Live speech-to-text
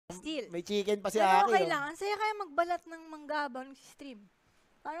Still. May chicken pa si Pero Aki. okay lang. Ang saya kaya magbalat ng mangga habang stream.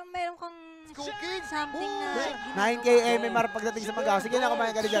 Parang meron kang something na 9k MMR pagdating sa mangga. Sige na,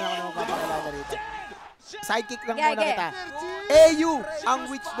 kumain ka rin dyan. Ako naman papakilala rito. Sidekick lang muna kita. AU, ang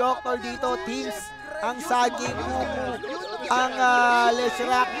witch doctor dito. Teams, ang Saging, Kumu, ang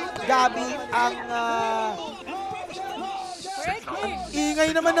Leshrak, Gabi, ang...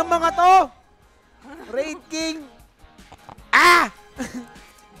 ingay naman ng mga to. Raid King.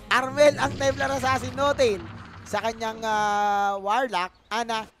 Armel, ang Templar Assassin Notail. Sa kanyang Warlock,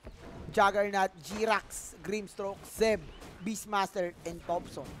 Ana, Juggernaut, Jirax, Grimstroke, Zeb, Beastmaster, and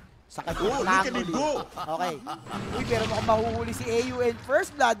Thompson. Sa kanyang Trampoline. Okay. Uy, pero mukhang mahuhuli si AU, and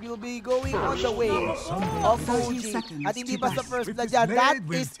First Blood will be going on the way of OG. At hindi basta First Blood yan. That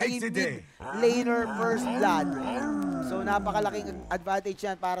is a mid-laner First Blood. So, napakalaking advantage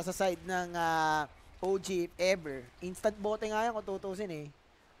yan para sa side ng OG if ever. Instant bote nga yan kung tutusin eh.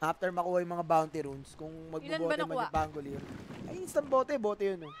 After makuha yung mga bounty runes, kung magbubote man yung Pangol yun. Ay, instant bote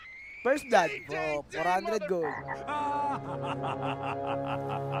yun. Oh. First Blood, bro, 400 gold.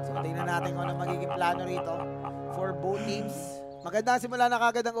 So, tingnan natin kung ano magiging plano rito for both teams. Maganda simula na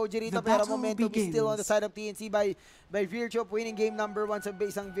kagad ang OG rito, pero momentum is still on the side of TNC by virtue of winning game number 1 sa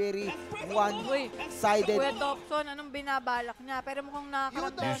isang very one-sided. Kuya Thompson, anong binabalak niya? Pero mukhang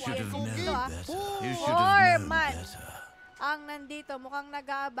nakakaramdam si TNC dito ah. 4-man ang nandito, mukhang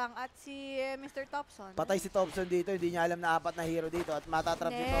nag-aabang at si Mr. Thompson. Patay si Thompson dito, hindi niya alam na 4 na hero dito at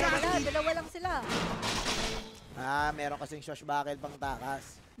matatrap si Thompson. Dalawa lang sila. Meron kasing swashbuckle pang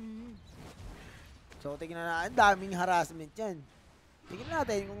takas. So, tingnan na, ang daming harassment yan. Tingnan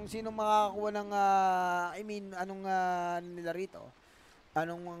natin kung sino makakakuha ng, anong nila rito.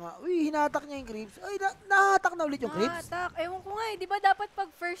 Anong mga, hinatak niya yung creeps. Ay, nahatak na ulit yung creeps. Nahatak. Ewan ko nga di ba dapat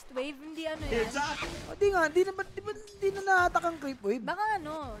pag first wave, hindi ano yan? Di na nahatak ang creep wave. Baka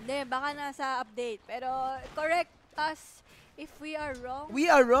baka nasa update. Pero correct us if we are wrong.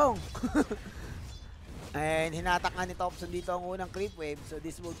 We are wrong. And hinatak nga ni Thompson dito ang unang creep wave. So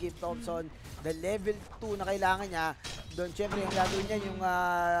this will give Thompson the level 2 na kailangan niya. Doon syempre yung gagawin niya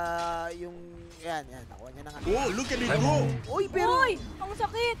yung yan, nakuha niya na nga. Oh, look at it go! Uy, pero... Uy, ang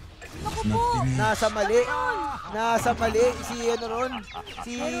sakit! Naku po! Nasa mali si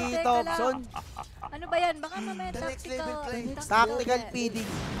si Thompson. Ano ba yan? Baka mamaya Tactical PD.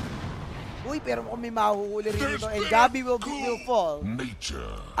 Uy, pero kung may mahuhuli rin ito, and Gabi will fall.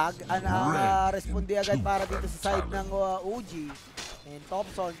 Responde agad para dito sa side ng OG. And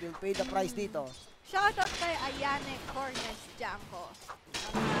Thompson will pay the price dito. Shoutout kay Ayane Cornes Janko.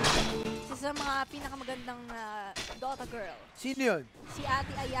 Isa sa mga pinakamagandang Dota girl. Sino yun? Si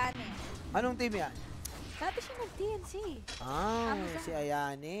Ate Ayane. Anong team yan? Dati siya nag-TNC. Si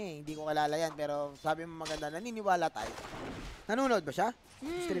Ayane. Hindi ko kalala yan, pero sabi mo maganda. Naniniwala tayo. Nanonood ba siya?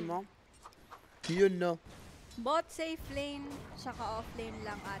 Stream mo? Yun, no? Bot safe lane, saka off lane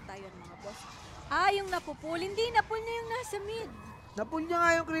lang ata yun mga boss. Yung napupul. Hindi, napul niya yung nasa mid. Napul niya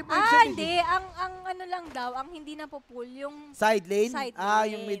nga yung creep wave sa mid. Hindi. Ang ano lang daw, ang hindi napupul, yung side lane? Side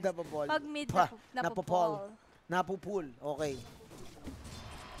lane. Yung mid napupul. Pag mid napupul. Napupul. Okay.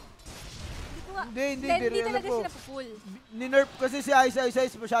 Hindi talaga siya napupul. Ninerf kasi si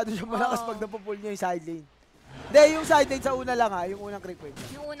Ice masyado siya malakas pag napupul niya yung side lane. Hindi, yung side lane sa una lang yung unang creep wave.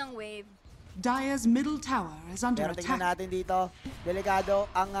 Yung unang wave. Dire's middle tower is under Pero attack. tingnan natin dito. Delikado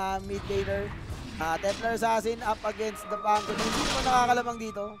ang mid laner. Templar Assassin up against the Pangol. Hindi mo nakakalamang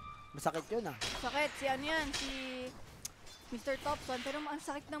dito. Masakit yun Sakit. Si ano yan? Si Mr. Thompson. Pero ang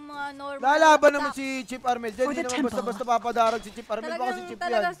sakit ng mga normal. Lalaban naman si Chip Armel dyan. Hindi naman basta-basta papadarag si Chip Armel. Baka si Chip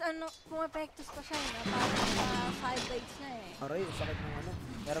yan. Talagang pumapektos pa siya. Parang sa side legs niya Aray, sakit ng ano.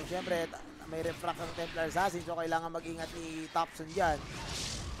 Pero siyempre, may refract ang Templar Assassin. So kailangan mag-ingat ni Thompson dyan.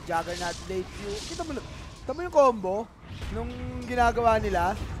 Juggernaut, Blade Fury. Kita mo yung combo nung ginagawa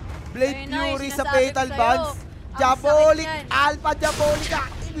nila. Blade Fury sa Fatal Buns. Diabolic, Alpha Diabolica.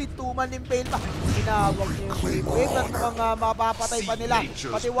 With 2-man impale pa. Tinawag niya yung Wave Wave at mukhang mapapatay pa nila.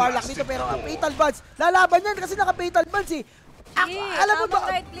 Pati Warlock dito pero Fatal Buns. Lalaban yan kasi naka-Fatal Buns alam mo ba?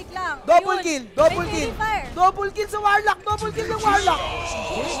 Right click lang. Double kill. Double kill sa Warlock. Double kill ng Warlock.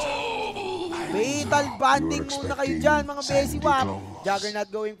 Fatal banding muna kayo dyan mga Besi Wap. Juggernaut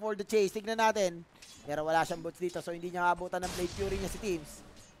going for the chase. Tignan natin. Pero wala siyang boots dito so hindi niya abutan ng Blade Fury niya si Teams.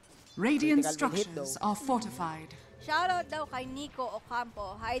 Radiant structures are fortified. Shoutout daw kay Nico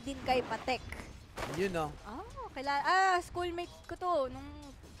Ocampo. Hi din kay Patek. Yun Schoolmate ko to nung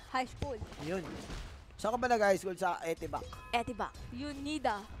high school. Yun. Saan ka ba nag-high school? Sa Etibac? Etibac.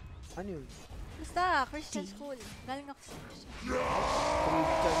 Unida. Ano yun? Basta, Christian school. Galing ako sa Christian.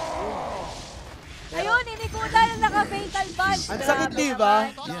 Christian school. Ayun, inikuda na naka-fatal band. Ang sakit, di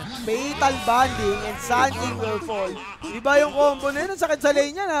ba? Fatal Bonding and Sun King will fall. Iba yung combo na yun. Ang sakit sa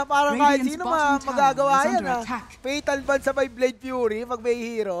lane niya na. Parang kahit sino magagawa yan ha. Fatal Band sa Blade Fury pag may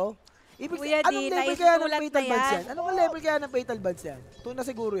hero. Kuya Anong D, level kaya ng naisulat Fatal na Bands yan. yan? Anong level kaya ng Fatal Bands yan? Ito na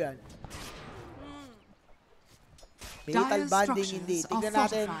siguro yan. Fatal Banding hindi. Tignan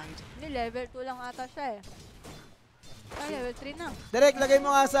natin. Hindi, level 2 lang ata siya eh. Ay, level 3 na. Direct, lagay mo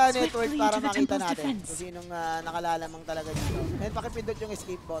nga sa network para makita natin kung sinong nakalalamang talaga dito. And pakipindot yung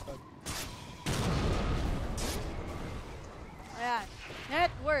escape button. Ayan.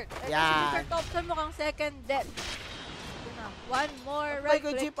 Network. Ito si Mr. Thompson mukhang second death. One more right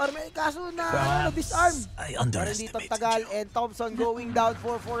click. Chip Armel, kaso na disarm. Pero dito tagal and Thompson going down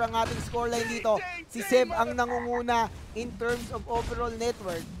 4-4 ang ating scoreline dito. Si Seb ang nangunguna in terms of overall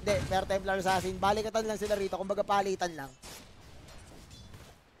network. Hindi, pero Templar Assassin, balikatan lang sila rito. Kumbaga palitan lang.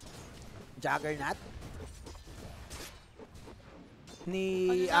 Juggernaut.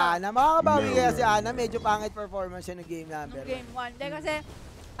 Ni Ana. Makakabawi kaya si Ana. Medyo pangit performance siya ng game number. Game 1. Dahil kasi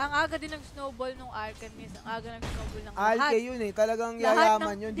ang aga din ng-snowball nung Alchemist. Ang aga nag-snowball ng lahat. Alke yun eh. Talagang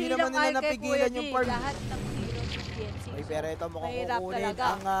yayaman yun. Hindi naman nila napigilan yung farm. Lahat ng hero ng TNC. Ay, pero ito mukhang mahirap kukunin talaga.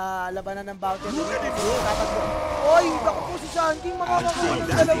 ang labanan ng Bounty. Oy, baka po si Shanking makakakunin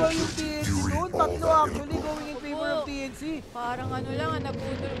ng dalawa yung TNC doon. Tatlo actually going in favor of TNC. Parang ano lang,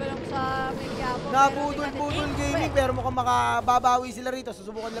 nabudol ba lang sa Mekiapo. Nabudol-budol gaming pero mukhang makababawi sila rito.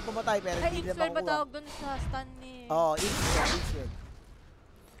 Susubukan lang pumatay pero ay, hindi nila X-Well ba makukuha. tawag doon sa stun ni... Oo, X-Well.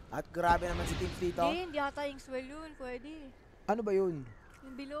 At grabe naman si Teams dito. Hindi ata X-Well yun, pwede. Ano ba yun?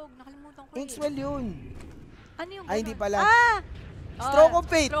 Yung bilog, nakalimutan ko X-Well yun. Ano yung Ay, hindi pala. Stroke of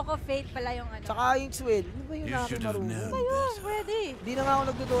Fate. Stroke of Fate pala yung ano. Tsaka X-Well. Ano ba yun aking marunong? Ano ba yun? Pwede. Hindi na nga ako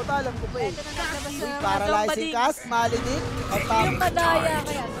nagdodota, alam ko pa eh. Ito na naglabas sa Paralyzing cast, malinig, yung madaya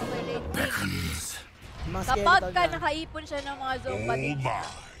kaya, so pwede. Kapag ka nakaipon siya ng mga zombie.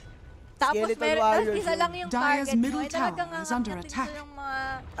 Tapos meron, isa lang yung target mo. Ay talagang angkat yung mga...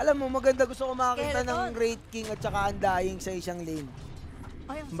 Alam mo, maganda gusto ko makakita ng Great King at saka Undying sa isang lane.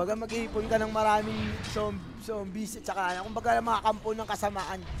 Kumbaga mag-iipon ka ng maraming zombies at saka kumbaga mga kampo ng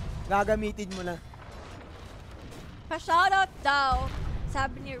kasamaan. Gagamitin mo na. Pa-shoutout daw,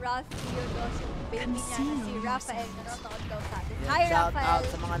 sabi ni Ralph Theodos, yung baby niya na si Rafael, nanonood daw sa atin. Hi Shout Rafael! out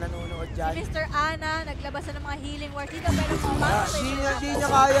sa mga nanonood dyan. Si Mr. Ana, naglabas na ng mga healing word dito, pero mamatay Hindi niya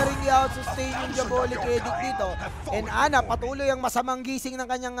kaya rin i-out-sustain yung Diabolic Edict dito. And Ana, patuloy ang masamang gising ng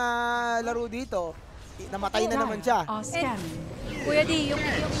kanyang laro dito. Namatay na naman siya. Kuya D, yung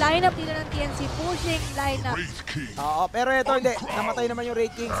lineup dito ng TNC, pushing lineup. Oo, pero ito hindi. Namatay naman yung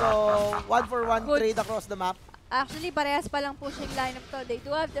Raid King. So, 1-for-1 trade across the map. Actually, parehas palang pushing lineup to. They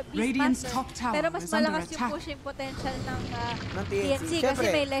do have the Beastmaster, pero mas malakas yung pushing potential ng TNC. Kasi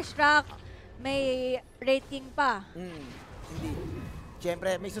may Leshrac, may rating pa. Hindi.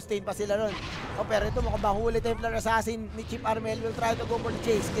 Siyempre, may sustain pa sila ron. Oh, pero ito mukhang bahuli Templar Assassin ni Chip Armel will try to go for the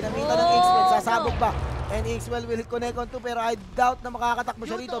chase. Kinamitan ng X-Well, sasabog pa. And X-Well will connect on 2 pero I doubt na makakatakbo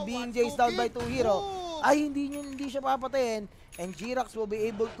siya rito. Being chased down by 2 hero. Ay, hindi siya papatayin. And Jirax will be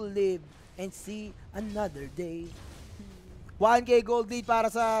able to live and see another day. 1K gold lead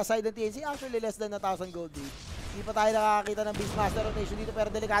para sa side ng TNC. Actually, less than 1,000 gold lead. Hindi pa tayo nakakita ng Beastmaster rotation dito pero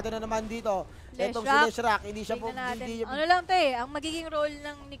delikado na naman dito. Itong si Leshrac, hindi siya po... Ano lang to eh, ang magiging role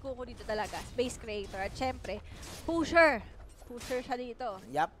ng ni Kuko dito talaga, space creator. At syempre, pusher. Pusher siya dito.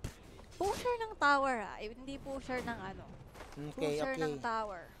 Yup. Pusher ng tower ha, hindi pusher ng ano. Pusher ng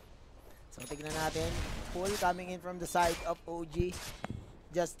tower. So tignan natin, pull coming in from the side of OG.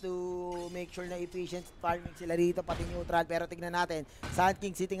 Just to make sure na efficient farming sila rito, pati neutral. Pero tignan natin, Sand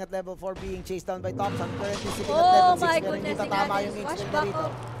King sitting at level 4 being chased down by Thompson. Currently sitting at level 6 pero hindi tatama yung X-Men na rito.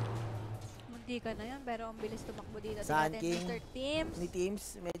 Munti ka na yun, pero ang bilis tumakbo dito. Sand King ni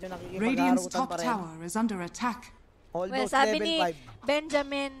Teams, medyo nakikipag-harutan pa rin. Tower is under attack. Almost sabi level ni 5.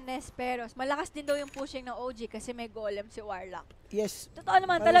 Benjamin Nesperos, malakas din daw yung pushing ng OG kasi may golem si Warlock. Yes. Totoo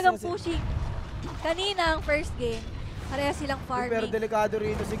naman, talagang pushing. Kanina ang first game, pareha silang farming. Pero delikado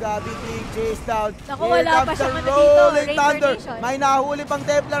rito si Gabi being chased down. Naku, wala pa siyang ano dito, Thunder. Nation. May nahuli pang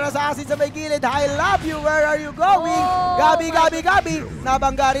Templar Assassin sa may gilid. I love you, where are you going? Gabi.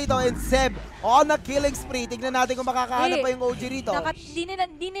 Nabangga rito and Seb on a killing spree. Tignan natin kung makakahanap pa yung OG rito.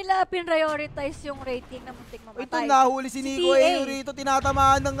 Di nila pinrioritize yung rating na muntik mamatay. Ito nahuli si Nico rito,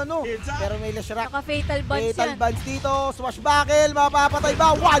 tinatamaan ng ano. Pero may Leshrac. Naka-fatal buns Fatal yan. buns dito, swashbuckle, mapapatay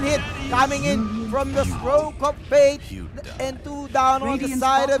ba? One hit coming in from the stroke of fate. And 2 down on the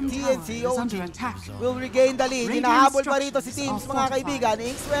side of TNC. OG will regain the lead. Hinahabol pa rito si Teams, mga kaibigan.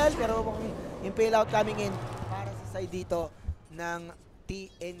 X-Well, pero impale out coming in para sa side dito ng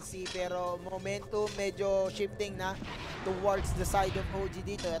TNC. Pero momentum medyo shifting na towards the side of OG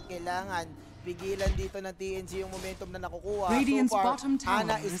dito at kailangan pigilan dito ng TNC yung momentum na nakukuha. Radiant's so far, bottom tower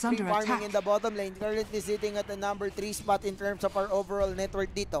Ana is is under farming attack. in the bottom lane, currently sitting at the number 3 spot in terms of our overall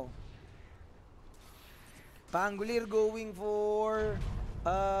network dito. Pangulir going for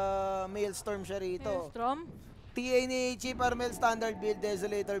Maelstrom siya rito. Maelstrom? TNC Parmel standard build,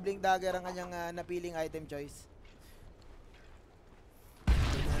 Desolator, Blink Dagger ang kanyang napiling item choice.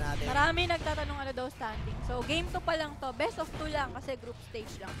 Natin. Marami nagtatanong ano daw standing. So game 2 pa lang to. Best of 2 lang kasi group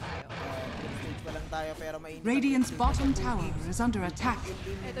stage lang tayo. Group stage pa lang tayo pero mainit. Radiant's bottom tower is under attack.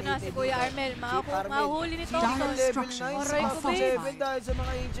 Ito na si Kuya Armel. Mahuli ni Dire Thompson. structures Aray are ko, babe. fortified. Dahil sa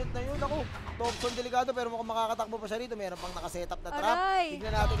mga ancient na yun. Ako, Thompson delikado pero mukhang makakatakbo pa siya rito. Meron pang nakasetup na trap. Aray.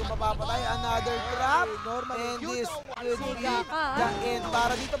 Tignan natin kung mapapatay. Another trap. And this could be the end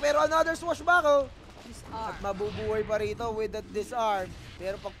para dito. Pero another swashbuckle. At mabubuhay pa rito with that disarm.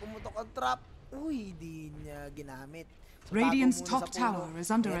 Pero pag pumutok ang trap, uy, di niya ginamit. So, Radiant's top tower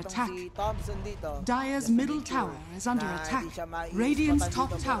is under etong attack. Si Thompson dito. Dire's middle tower is under attack. Radiant's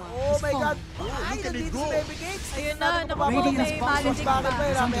top tower Oh is my God! fallen. Ay, nandito si Baby Cakes! Ayun na, Radiant's may bottom Maledicte tower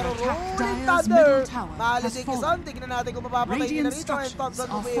pa. is under Pero attack. rolling Dire's thunder! middle tower has Maledicte is on. fallen. Tignan natin kung mapapatay nila Radiant rito. And Thompson structures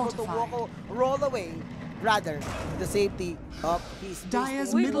will be able to are roll away. Rather, the safety of his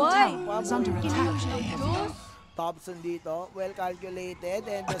Dire's base. middle boy. tower is under attack. Thompson dito, well calculated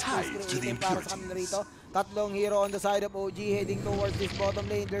and the space created para sa kanila rito. Tatlong hero on the side of OG heading towards this bottom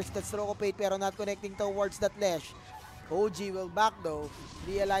lane. There's that stroke of fate pero not connecting towards that lash. OG will back though,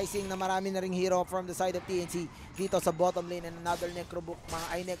 realizing na marami na ring hero from the side of TNC dito sa bottom lane and another necrobook,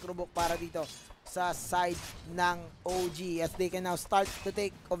 necrobook para dito sa side ng OG as they can now start to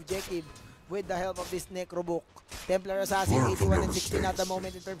take objective with the help of this necrobook. Templar Assassin, 81 and 16 at the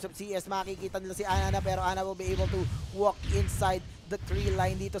moment in terms of CS. Makikita nila si Ana pero Ana will be able to walk inside the tree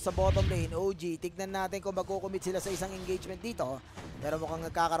line dito sa bottom lane. OG, tignan natin kung magkukumit sila sa isang engagement dito. Pero mukhang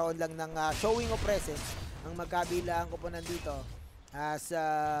nagkakaroon lang ng showing of presence ang magkabilang koponan dito. As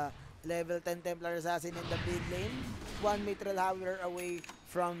level 10 Templar Assassin in the mid lane. 1 Mithril Howler away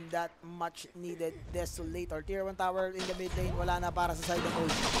from that much needed Desolator. Tier 1 tower in the mid lane, wala na para sa side ng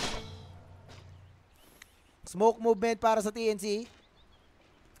OG. Smoke movement para sa TNC.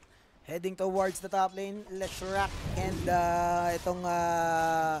 Heading towards the top lane. Leshrac and itong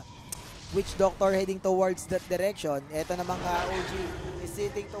Witch Doctor heading towards that direction. Ito namang OG is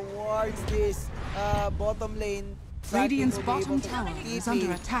sitting towards this bottom lane. Radiant's bottom tower is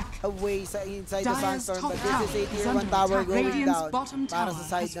under attack. Away sa inside the Dire's Sunstorm. top But this is a tower is tier 1 under tower attack. going Radiant's down bottom para tower sa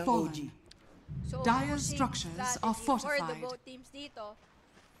side has ng fallen. OG. So, Dire's pushing structures are strategy for fortified. the both teams dito.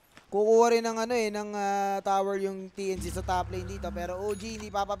 Kukuha rin ng ng tower yung TNC sa top lane dito pero OG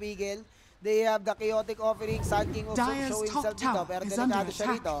hindi papapigil. They have the chaotic offering. Sun King also Dire's show top himself dito tower pero is under delikado siya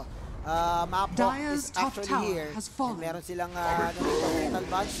attack. rito. Mapok Dire's is top actually tower here. has fallen. And meron silang metal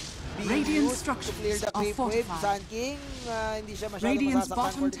bunch being Radiant used to clear the structures are creep wave. fortified. Sun King hindi siya masyado Radiant's masasaktan.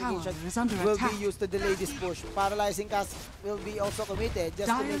 bottom Fortification tower is under will be attack. used to delay this push. Paralyzing cast will be also committed just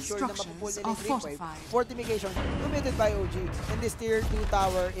to make Dire's sure na mapupull nila yung structures are creep wave. fortified. Fortification committed by OG. And this tier 2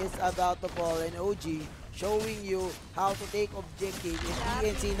 tower is about to fall and OG showing you how to take objective if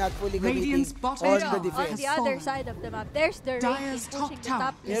TNC not fully committing Radiant's bottom on tower the On defense. the other side of the map, there's the Dire's Radiant top pushing the tower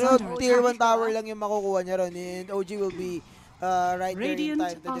top is lane. Pero under tier 1 attack. tower lang yung makukuha niya ron and OG will be right there in Radiant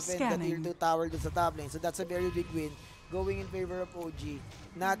time to are defend the tier scanning. 2 tower dun sa top lane. So that's a very big win going in favor of OG.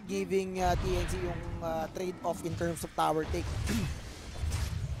 Not giving TNC yung trade-off in terms of tower take.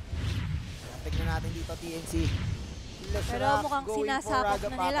 Tignan natin dito TNC. Pero mukhang sinasakop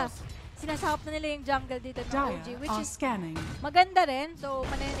na nila. Sinasakop na nila yung jungle dito ng OG, Dire which are is scanning. maganda rin. So,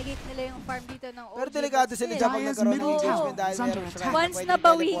 manenegate nila yung farm dito ng OG. Pero delikado but sila still, dyan pag Dire's nagkaroon ng middle engagement tower dahil is under meron attack. sila Once pwedeng na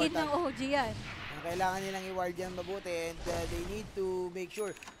bawiin teleportan. ng OG yan. Kailangan nilang i-ward yan mabuti and they need to make sure.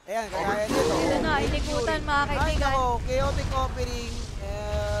 Ayan, kaya nito. Ito na, inikutan mga Ay, kaibigan. nako, chaotic offering.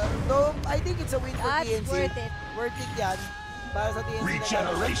 Though, I think it's a win for That's TNC. worth it. Worth it yan. Para sa TNC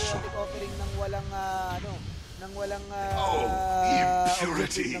Regeneration. chaotic offering ng walang, ng walang Impurities.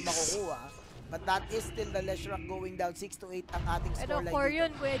 objective na makukuha. But that is still the Leshrac going down 6 to 8 ang ating Pero scoreline core dito.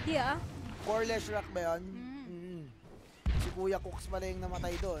 yun, pwede ah. Core Leshrac ba yun? Si Kuya Cooks pala yung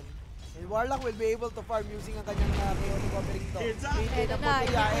namatay doon. And Warlock will be able to farm using ang kanyang chaotic offering to. Ito na,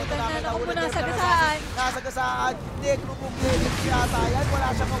 ikutan na, naku po na nasagasaan. Nasagasaan. Necrobug level yata yan. Wala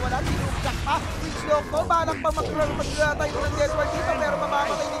siyang kawalan. Sinubjak pa. Witch Doctor. Balak pa maglatay ko ng network dito pero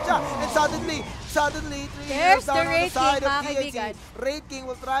mamamatay din siya. And suddenly, 3 There's years down the on the Raid side King, of mga TNC. kaibigan. Raid King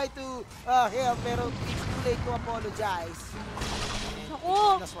will try to help pero it's too late to apologize. So,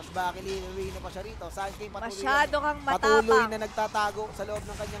 Naku! Na-swashback, iliwin na pa siya rito. Sand King Masyado kang patuloy matapang. na nagtatago sa loob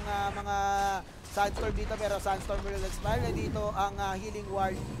ng kanyang mga Sandstorm dito, pero Sandstorm will expire na dito ang healing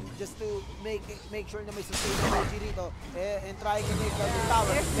ward just to make sure na may sustainable energy rito. And trying to make the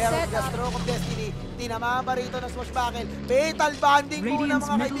tower. Pero the stroke of destiny, tinamaan pa rito ng swashbuckle. Fatal banding muna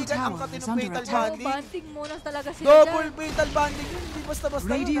mga kaibigan. Ang katinong fatal banding. Banding muna talaga sila Double dyan. fatal banding yun. Hindi basta-basta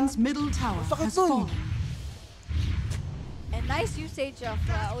yun. Radiant's middle tower has fallen. And nice usage of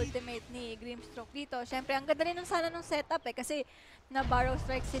ultimate ni Grimstroke dito. Siyempre, ang ganda rin ng sana ng setup kasi na-barrow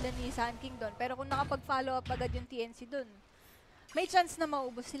strike sila ni Sand King doon. Pero kung nakapag-follow up agad yung TNC doon, may chance na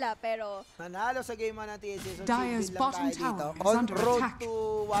maubos sila, pero... Nanalo sa game 1 ng TNC. So, Dyer's bottom tower is under attack. On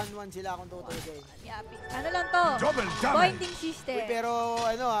road to 1-1 sila kung tutuloy. Ano lang to? Pointing system. Pero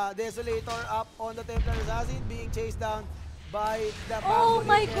Desolator up on the Templar Assassin being chased down by the Oh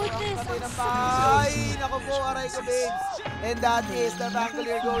my goodness! Ay, naku po, aray ko, babes. And that is the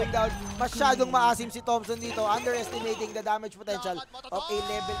Bangalore going down. Masyadong maasim si Thompson dito, underestimating the damage potential of a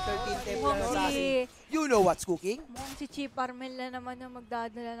level 13 Templar Assassin. You know what's cooking? Mukhang si Chip Armel na naman yung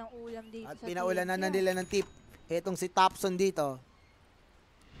magdadala ng ulam dito at sa pinaulanan na TNC. nila ng tip. Etong si Thompson dito.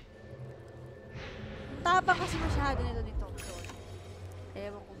 Tapang kasi masyado nito ni Thompson.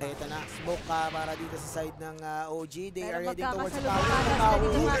 Ewan ko ba. Ito na, smoke para dito sa side ng OG. They Pero are heading towards the magkakasalubong tower.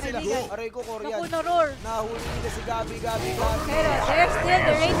 sila dito, mga Nahuli sila. kaibigan. Aray ko, Korean. Naku, na-roar. Nahuli nila si Gabi. Pero there's still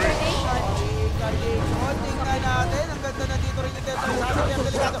the Ranger Nation. Tingnan natin. Ang ganda na dito rin yung Templar Assassin. Pero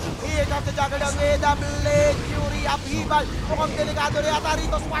delikado. Here comes the Juggle ng double leg. Fury upheaval. Mukhang delikado rin ata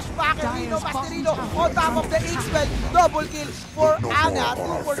rito. Swashbacker. Rino Pastirino. On top of the X-Spell. Double kill for Ana.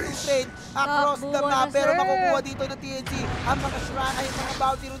 2 for 2 trade across the map. Pero makukuha dito ng TNC. Ang mga shrine ay mga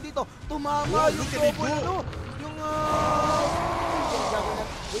bounty ron dito. Tumama yung double yung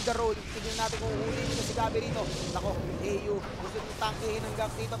with the roll. Tignan natin kung huli nila si Gabi rito. Nako, AU. Gusto nyo tangkihin ang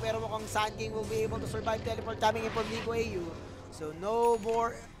gap dito pero mukhang Sand King will be able to survive teleport coming in from Nico AU. So no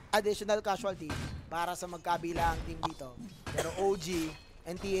more additional casualty para sa magkabilang team dito. Pero OG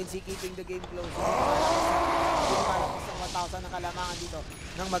and TNC keeping the game close. Palapos ng 1,000 na kalamangan dito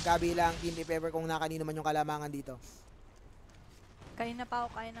ng magkabilang team if ever kung nakanino man yung kalamangan dito. Kanina pa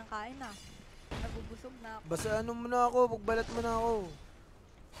ako kain ng kain na. Nabubusog na ako. Basta ano mo na ako, pagbalat mo na ako.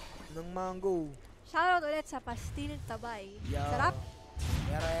 Ng mango. Shoutout ulit sa Pastil Tabay. Yo. Sarap.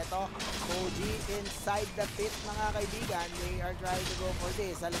 Pero ito, OG inside the pit mga kaibigan. They are trying to go for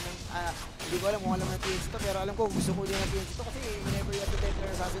this. Alam ng, hindi ko alam kung alam ng TNC to, pero alam ko gusto ko din ng TNC to kasi whenever you have to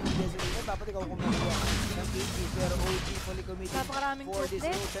Templar Assassin ng Desolator, dapat ikaw kumakuha ng KG. Pero OG fully committed for this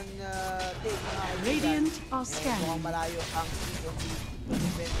ocean take mga kaibigan. Radiant are scanning. Mukhang malayo ang TNC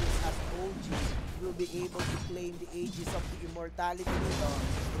defenders as OG will be able to claim the aegis of the immortality nito.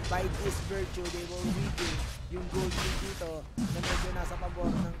 And by this virtue, they will regain yung gold lead dito na medyo nasa pabor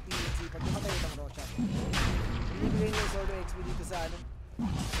ng TNC pag tumatay itong Rochat. Binibigay niya yung solo XP dito sa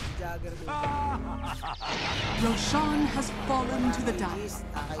Jagger dito. Roshan has fallen to the dust.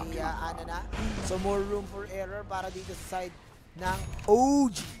 Nakayaan na. So more room for error para dito sa side ng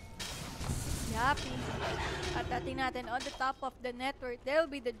OG. Yappy. At ating natin, on the top of the network, there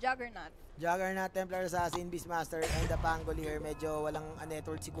will be the Juggernaut. Juggernaut, Templar Assassin, Beastmaster, and the Pangolier. Medyo walang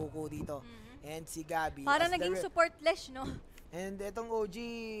network si Kuku dito. And si Gabi. Para naging supportless, no? And itong OG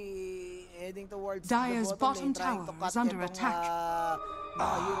heading towards Dyer's the bottom lane, tower trying to cut is under itong, attack.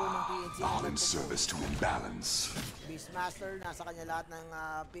 mga hero ng TNC. All in service to imbalance. Beastmaster, nasa kanya lahat ng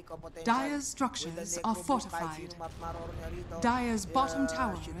peak of potential. Dyer's structures are fortified. Dyer's bottom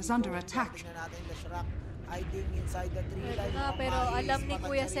tower is under attack. Tingnan natin the Shrek hiding inside the tree line. Pero alam ni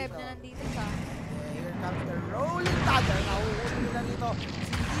Kuya Seb na nandito siya. Here comes the rolling thunder. Nahuhuli nila dito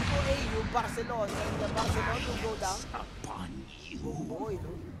si Nico AU, Barcelona. And the Barcelona will go down. Upon you. Boy,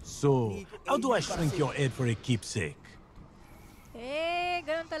 no? So, how do I shrink your head for a keepsake?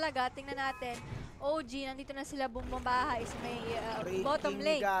 Ganun talaga. Tingnan natin. OG, nandito na sila bumbahay sa may bottom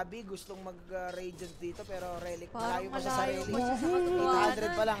lane. Gabi gustong mag-radiant dito pero relic Parang malayo pa siya sa malayo relic. pa siya sa katotohanan.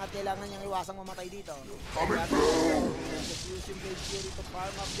 800 pa lang at kailangan niyang iwasang mamatay dito. Just use yung Blade Fury to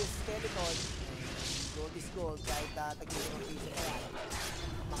farm up this skeleton. Gold is gold kahit tagilin ng piso pa yan.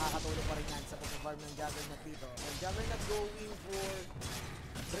 Makakatulong pa rin yan sa pag-farm ng Juggernaut dito. And Juggernaut going for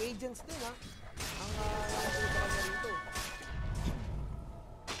radiants din ha. Ang nakatulong niya rito.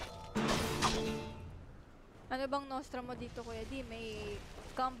 Ano bang nostra mo dito, Kuya D? May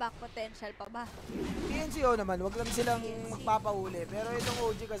comeback potential pa ba? TNCO naman, wag lang silang magpapahuli. Pero itong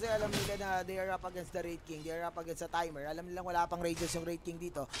OG kasi alam nila na they are up against the Raid King, they are up against the timer. Alam nilang wala pang Raiders yung Raid King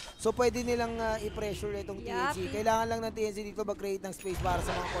dito. So pwede nilang i-pressure itong TNC. Kailangan lang ng TNC dito mag-create ng space para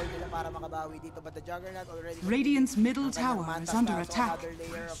sa mga core nila para makabawi dito. But the Juggernaut already... Radiant's middle tower is under attack. Another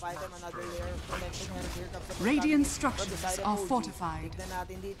layer of item, another layer of protection. Radiant structures are fortified. Tignan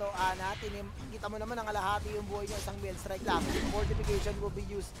natin dito, Ana. Kita mo naman ang kalahati yung buhay niya, isang mail strike lang. Fortification will be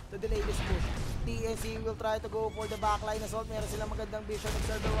used to delay this push. TNC will try to go for the backline assault. Meron silang magandang vision of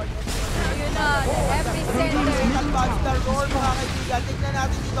Server Ward. Ayun na, epicenter. Advanced roar mga kaibigan. Tignan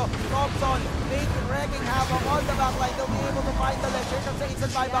natin dito. Thompson, wrecking havoc on the backline. They'll be able to find the left. Here comes the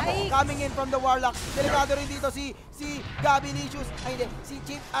instant buyback coming in from the Warlock. Delikado rin dito si Gabi Licious. Ay hindi, si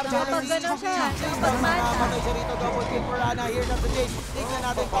Chief Archel. Makamatay siya rito. Double kill for Ana. Here comes the chase. Tignan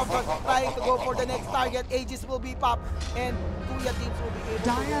natin Thompson trying to go for the next target. Aegis will be popped. And Kuya teams will be able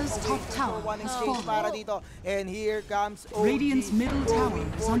Dire's to top tower one has exchange fallen. para dito. And here comes OG. Radiant's middle tower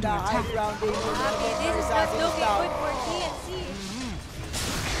is under attack. Okay, this is not looking good for TNC.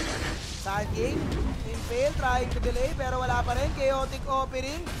 Sand King, Impale, trying to delay pero wala pa rin. Chaotic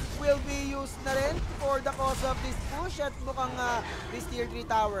opening will be used na rin for the cause of this push at mukhang this tier 3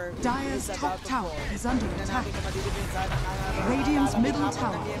 tower Dire's is top about to tower fall. is under Tignan attack. natin kung madidepensa ng Radiant's middle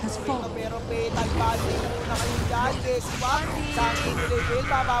tower has fallen. Pero Petal Balding muna kayo dyan. Besiwag, Sand King will fail.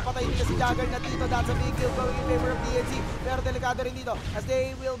 Papapatay nila si Juggernaut dito. That's a big kill going in favor of DNC. Pero delikado rin dito as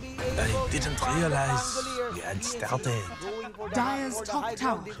they will be able I didn't realize we had started. Dire's top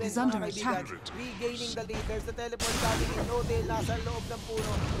tower is under attack. Regaining the lead. There's the teleport coming in. No tail nasa loob ng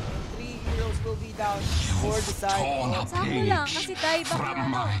puno. And 3 heroes will be down for the side. Sakto lang kasi dieback na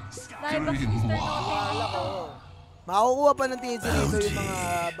ano. Dieback si Mr. Note. Makukuha pa ng TNC dito yung mga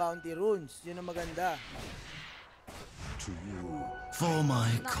bounty runes. Yun ang maganda. For my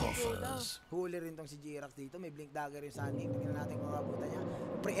coffers. Huli rin tong si Jirax dito. May blink dagger yung Sanding. Tingnan natin kung makabuta niya.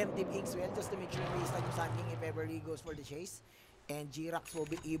 Preemptive Inkswell just to make sure may start yung Sanding if ever he goes for the chase. And Jirax will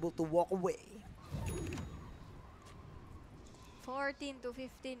be able to walk away. 14 to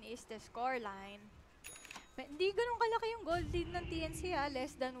 15 is the scoreline. Hindi ganun kalaki yung gold lead ng TNC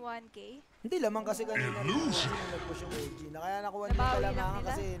less than 1k. Hindi lamang kasi kanina rin yung OG nung nag-push yung OG. Na kaya nakuha nila Nabawi lang kalamangan nila.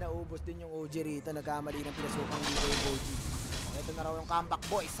 kasi naubos din yung OG rito. Nagkamali ng pinasukang dito yung OG. Ito na raw yung comeback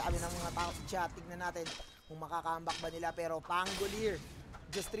boys. Sabi ng mga tao sa chat. Tignan natin kung makaka-comeback ba nila. Pero Pangolier,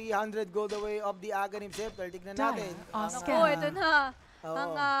 just 300 gold away of the Aghanim Scepter. Tignan natin. Naku, ito na.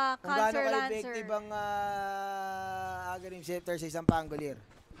 Ang kung gaano Cancer Lancer. ka-effective ang Aghanim Scepter sa isang Pangolier.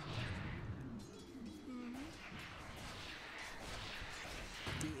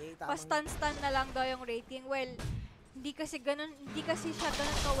 Pa-stun-stun na lang daw yung rating. Well, hindi kasi siya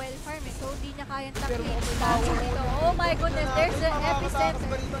ganun ka-well farm eh. So, hindi niya kayang Pero taklin. mukhang may power Dito. Oh my goodness, there's an epicenter.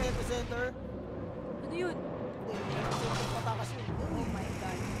 ba rito epicenter? Ano yun? Patakas yun. Oh my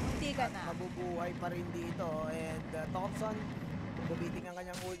god. Hindi ka na. Mabubuhay pa rin dito. And Thompson, gumiting ang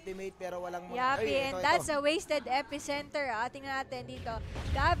kanyang ultimate pero walang Yapi, and that's a wasted epicenter. Tingnan natin dito.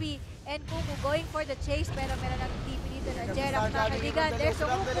 Gabi and Kuku going for the chase pero meron ng TP dito na Jerax na kaibigan. There's a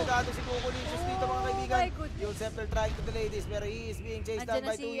Kuku. Delikado si Kuku Licious dito mga kaibigan. my goodness. Yul Scepter trying to delay this pero he is being chased down Andyan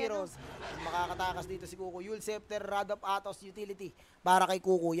na by si, 2 heroes. Makakatakas dito si Kuku. Yul Scepter, Rod of Atos utility para kay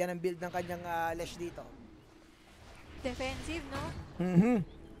Kuku. Yan ang build ng kanyang Lesh dito. Defensive, no?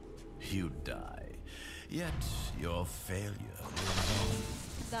 You die. Yet your failure.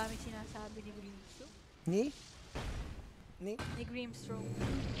 Ang dami sinasabi ni Grimstroke. Ni Grimstroke.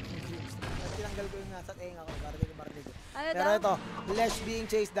 tinanggal ko yung nasa tenga ko para di ko marinig. Ano Pero daw? ito, Lesh being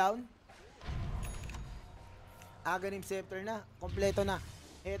chased down. Aghanim Scepter na, kompleto na.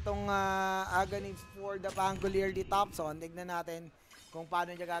 Itong Aghanim for the Pangolier di Thompson. Tignan natin kung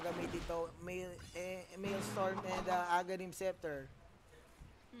paano niya gagamit ito. Maelstrom and Aghanim Scepter.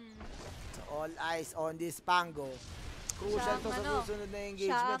 So all eyes on this Pango. Crucial to sa susunod na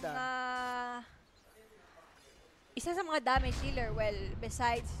engagement. Siya ang, isa sa mga damage dealer, well,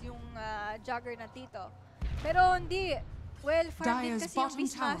 besides yung Juggernaut dito. Pero hindi, well, farm din Dire's kasi yung bottom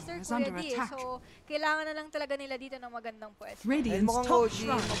Beastmaster, tower is Kuya under D. attack. So, kailangan na lang talaga nila dito ng magandang pwesto. And Radiant's mukhang top OG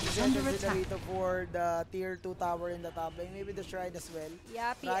shrine is mag-presenter under sila attack. rito for the tier 2 tower in the top lane. Maybe the shrine as well.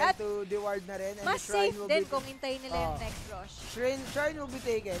 Yapi. Trying At to deward na rin. And mas the shrine safe will din be kung hintayin nila yung next rush. Shrine will be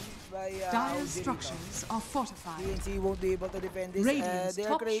taken by Dire's OG rito. structures are fortified. TNC won't be able to defend this. Radiant's They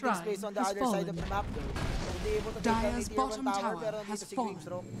are top creating shrine space on the has other side of the fallen. map though. They'll be able to take Dire's the tier 1 bottom tower tower pero has nandito si fallen.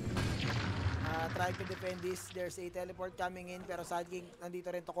 Grimstroke. Trying to defend this. There's a teleport coming in pero Sand King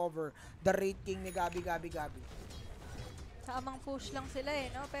nandito rin to cover the Raid King ni Gabi. Tamang push lang sila eh,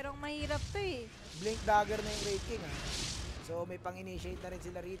 no? Pero ang mahirap to eh. Blink dagger na yung Raid King So So may pang-initiate na rin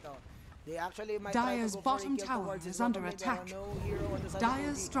sila rito. They actually might Dire's try to go for a bottom kill tower towards is his under bottom lane, attack. pero no hero on the side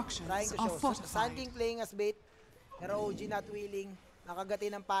Dire's of OG structures trying to are show. fortified. Sanding playing as bait. Pero OG not willing. Nakagati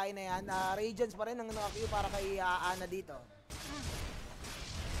ng pain na yan. Radiance pa rin ang naka-queue para kay Ana dito.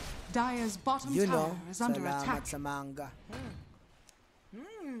 Dire's bottom You tower know, is under salamat attack. sa manga.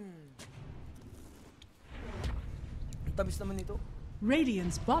 Ang tamis naman nito.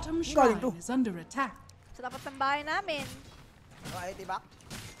 Radiant's bottom galing shrine to. is under attack. So dapat ng bahay namin. Okay, tibak.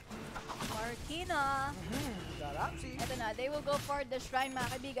 Markina. Galaxy. Ito na, they will go for the shrine mga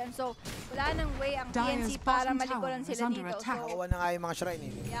kaibigan. So, wala nang way ang Dire's TNC para bottom malikuran tower is sila under dito. attack. So, Nakuha na nga yung mga shrine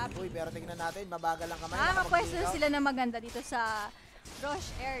eh. Yup. Uy, pero tingnan natin, mabagal lang kamay. nakakapwesto Nakapag-clear out. sila na maganda dito sa Rush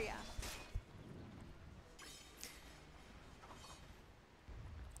area.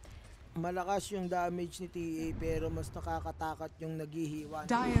 Malakas yung damage ni TA pero mas nakakatakat yung naghihiwa.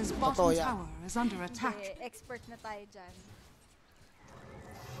 Dire's bottom tower is under attack. Kasi expert na tayo dyan.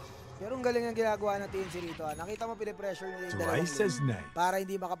 Pero ang galing ang ginagawa ng TNC rito. Nakita mo pinipressure nila yung dalawang Twice as lane nice. para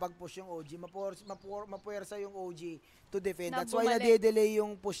hindi makapag-push yung OG. Mapuwersa yung OG to defend. Na That's why bumalik. nade-delay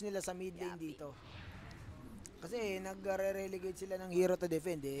yung push nila sa mid lane dito. Kasi nagre-relegate sila ng hero to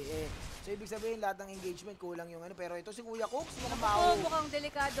defend eh. So ibig sabihin lahat ng engagement kulang yung ano. Pero ito si Kuya Cooks, mukhang Oh, mukhang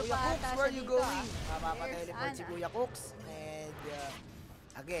delikado Kuya pa Cooks, ata where siya you dito. going? Mapapateleport si Ana. Kuya Cooks. And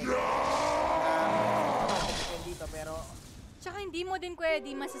again, dito pero Tsaka hindi mo din kuya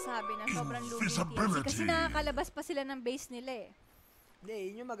di masasabi na sobrang lugi yung TNC kasi nakakalabas pa sila ng base nila eh. hindi,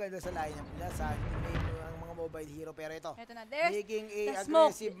 yun yung maganda sa lineup nila sa ang mga mobile hero. Pero ito, Ito na, there's making a the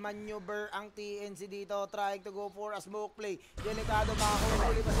smoke. aggressive maneuver ang TNC dito, trying to go for a smoke play. Delikado,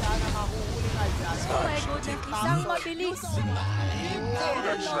 makakuhuli pa si Ana, makakuhuli nga dyan. Oh my goodness, isang mabilis. I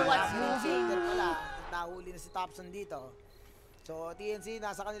don't know what's moving. Pala, nahuli na si Thompson dito. So, TNC,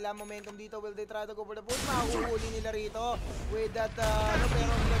 nasa kanila momentum dito. Will they try to go for the push? Makakuhuli nila rito with that, pero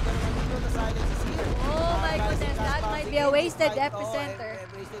ang ganda naman dito, the silence is here. Oh my goodness, that might be a wasted Right, epicenter.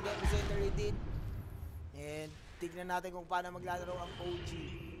 Wasted epicenter indeed. And tignan natin kung paano maglalaro ang OG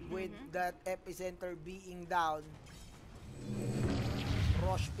with that epicenter being down.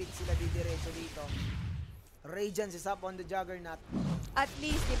 Rush pit sila didiretso dito. Radiance is up on the Juggernaut. At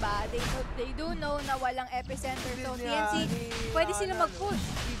least, di ba, they do know na walang epicenter. So, TNC, pwede sila mag-push.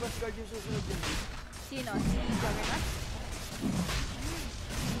 Divas Guard yung susunod din. Sino? Si Juggernaut?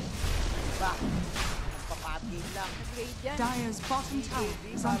 Ba? Papatid lang. Gradient. Dire's bottom tower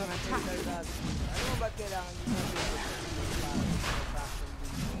is under attack. Ano mo ba't kailangan nyo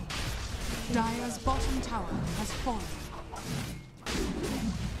Dire's bottom tower has fallen.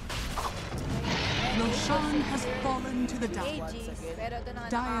 Roshan has fallen to the dark. AGs. Pero ito na nga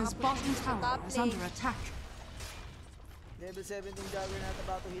Dire's nakakapush bottom sa tower top is lane. under attack. Level 17 Juggernaut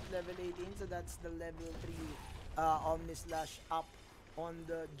about to hit level 18. So that's the level 3 Omni slash up on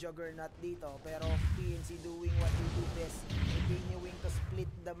the Juggernaut dito. Pero TNC doing what they do best. Continuing to split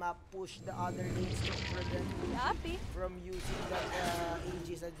the map, push the other lanes to prevent Happy. from using that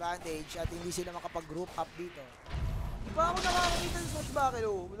Aegis advantage at hindi sila makapag-group up dito. Di ba ako nakakakita ng swashbuckle?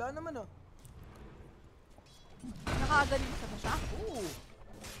 Oh, wala naman oh. Nakagaling sa ba siya? Oo.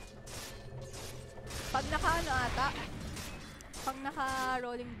 Pag naka-ano ata, pag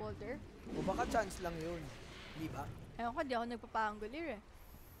naka-rolling boulder, O baka chance lang yun. Di ba? ewan ko, di ako nagpapa-angular eh.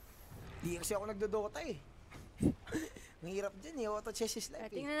 Di kasi ako nagdodota eh. Ang hirap dyan eh. Auto chess is life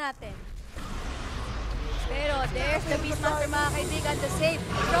eh. Tingnan natin. Pero there's the Beastmaster mga kaibigan, the save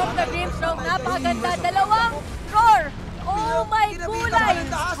from the Grimstroke. Napakaganda, dalawang roar! Oh my gulay!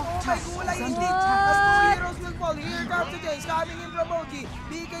 Oh my gulay indeed! As two heroes will fall. Here comes the Jace coming in from OG.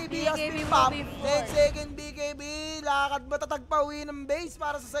 BKB has BKB been will popped. be 10 second BKB. Lakad matatag pa uwi ng base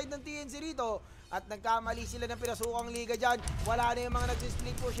para sa side ng TNC rito. At nagkamali sila ng pinasukang liga dyan. Wala na yung mga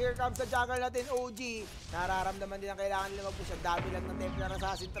nagsisplit push. Here comes the Jugger natin, OG. Nararamdaman din ang kailangan nila mag-push. Ang dami lang ng Templar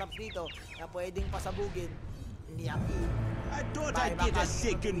Assassin traps dito na pwedeng pasabugin. Niyaki. I thought I'd get a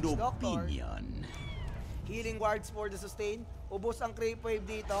second opinion. Healing wards for the sustain. Ubos ang creep wave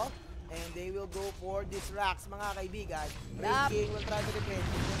dito. And they will go for these racks, mga kaibigan. Yup. King will try to defend.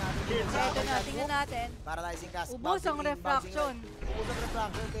 Ito na, tingnan natin. Paralyzing cast. Ubos ang refraction. Ubos ang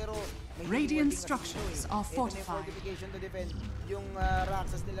refraction, pero may Radiant healing structures warding are as well eh. Ito na yung fortified. fortification to defend. Yung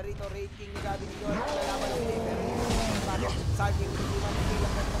Raxas nila rito, Raid King ni Gabi ni Yor. Nalaman ang hindi, pero yung Sarki will do one kill.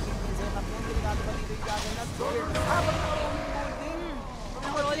 Ang ganda ng ping setup niyan. Delikado ba dito yung Juggernaut? So, habang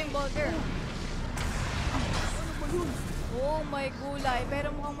Rolling boulder. ano ba yun? Oh my gulay. Pero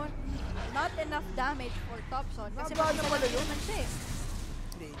mukhang not enough damage for Thompson. Kasi Nagana pala yun. naman siya eh.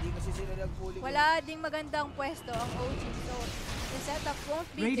 Hindi kasi sila nag-pulling. Wala ding magandang pwesto ang OG. So, The setup won't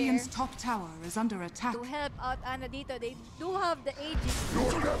be Radiant's there top tower is under attack. to help out Ana dito. They do have the Aegis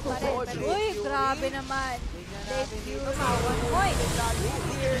pa rin. Pero uy, grabe naman. Dave Fury, 1 point.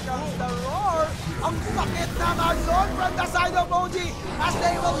 Here comes the roar. Ang sakit naman doon from the side of OG as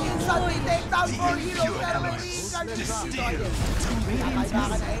they will instantly take down 4 heroes. Pero may reincarnation dito again. Kailangan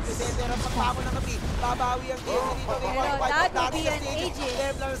na epicenter ang pagpako ng kapi. Babawi ang TNC dito. Pero that will be an Aegis.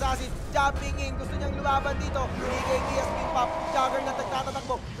 Templar Assassin jumping in. Gusto niyang lumaban dito. BKB has been popped. Jagger na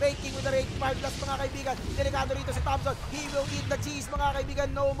nagtatatakbo. Raking with the Rake 5 plus mga kaibigan. Delikado rito si Thompson. He will eat the cheese mga kaibigan.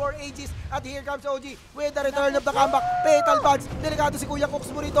 No more Aegis. At here comes OG with the return of the comeback. Fatal Buds. Delikado si Kuya Cooks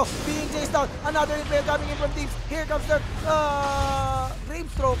mo rito. Being chased down. Another repair coming in from teams. Here comes the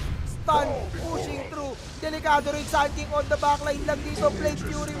Gravestroke. Stun. Pushing through. Delikado rin Sanking on the backline lang dito. Blade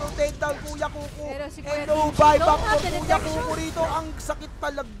Fury will take down Kuya Kuku. Pero si And Kuya no King buyback don't for have the Kuya detection. Kuku rito. Ang sakit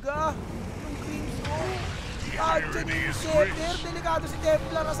talaga. Yung Gravestroke. Janine Setter. Delikado si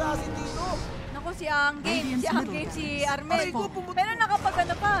Templar Assassin dito. Naku, si Anggame. Si Anggame, si Armel. Aray ko, pumut- Pero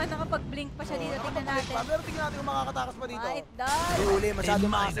nakapag-blink pa siya dito. Tingnan natin. Pero tingnan natin kung makakatakas pa dito. Might die. Huli, masyado A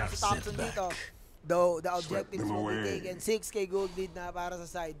minor makasip si Thompson setback. dito. Though, the objectives will be taken. 6k gold lead na para sa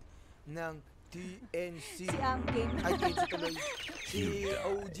side ng TNC. Si Anggame. Ay, TNC tuloy. Si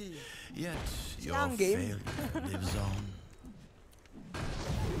OG. Yet your Young game. failure lives on.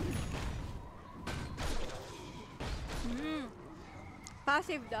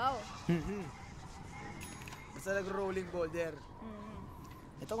 Passive daw. Basta nag-rolling boulder.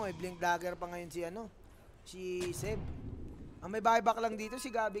 Ito nga, may blink dagger pa ngayon si ano, si Seb. Ang may buyback lang dito, si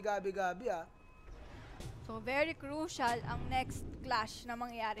Gabi ah. So, very crucial ang next clash na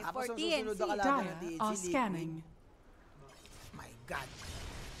mangyari Tapos for ang susunod TNC. na kalaban ng Dire TNC, are Liquid. scanning. My God.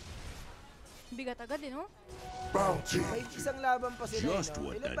 Bigat agad eh, no? May isang laban pa sila, Just no?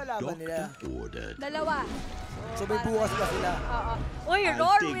 what Ilan the ba laban nila? doctor ordered. Dalawa. So may bukas pa sila. Oo. Uy, I'll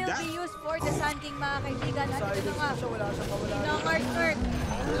Roar take will that. be used for the Sun King, mga kaibigan. At ito na Silence nga. na siya, wala siyang kawala. Pinangart-ngart.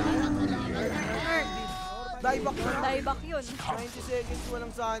 Dieback na. Dieback yun. 90 seconds walang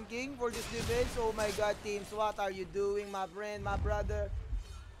Sun King for this defense. Oh my God, teams, what are you doing, my friend, my brother?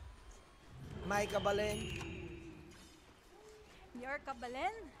 Mike Kabalen. Your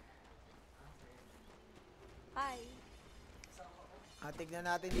Kabalen? Hi. At tignan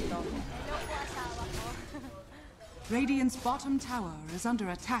natin dito. Hello po, asawa ko. Radiant's bottom tower is under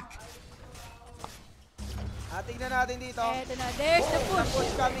attack. At tignan natin dito. Eto na, there's the The push.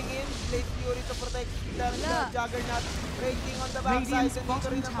 push coming in. Blade Fury to protect the Wala. Juggernaut. Raking on the backside. Radiant's And dito bottom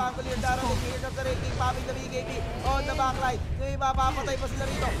rin ang tower Pangolier has darating. fallen. Here comes the Raking. Popping the BKB on the backline. May mapapatay pa sila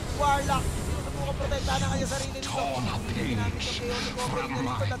rito. Warlock. Sinusubukan protektahan ang kanyang sarili dito. Tignan natin itong chaotic offering na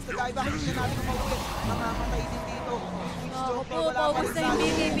rito. That's the dieback. Tignan natin kung maulit. Mamamatay din dito. Focus na yung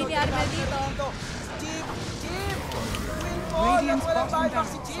BKB ni Armel dito. Chip! Chip! Radiant's Walang bottom buyback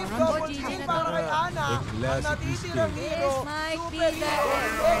si barracks Chip. are Double under kill attack. para kay Ana. The Ang classic natitirang mistake. hero, This might be super the hero,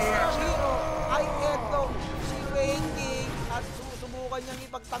 end. extra hero, ay eto, si Raking. At susubukan niyang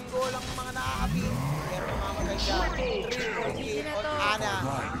ipagtanggol ang mga naaapi. Pero mamamatay siya. Triple kill on Ana.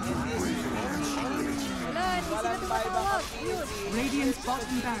 And this is Wala, hindi sila walang buyback tumatawag. ang TNC. Radiant's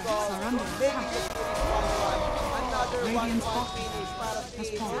bottom barracks are under attack. Another Radiant's 1-1 bottom finish para sa has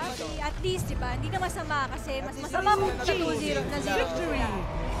TNC. fallen. Happy, at least, diba? Hindi na masama kasi mas least masama hindi kung sila sa 2-0 na 0. Victory! 1-1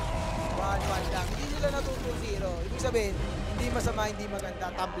 lang. Hindi nila natuto 0. Ibig sabihin, hindi masama, hindi maganda.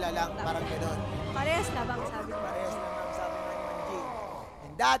 Tabla lang. Parang gano'n. Parehas na bang sabi mo? Parehas lang ang sabi ng Manjing.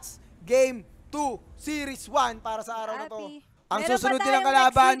 And that's Game 2, Series 1 para sa araw na to. Happy. Ang Meron susunod pa nilang tayong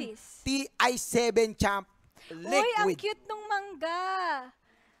kalaban, next series. TI7 champ, Uy, ang Liquid. cute nung mangga.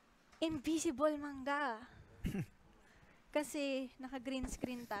 Invisible mangga. Kasi naka-green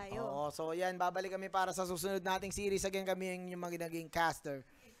screen tayo. Oo, so yan, babalik kami para sa susunod nating series. Again, kami yung mga naging caster.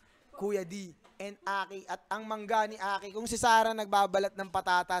 Kuya D and Aki. At ang mangga ni Aki, kung si Sarah nagbabalat ng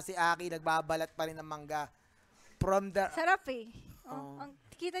patata, si Aki nagbabalat pa rin ng mangga. From the Sarap eh. Oo.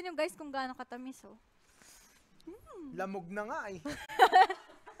 Kita nyo guys kung gaano katamis oh. lamog na nga eh.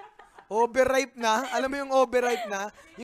 Overripe na. Alam mo yung overripe na?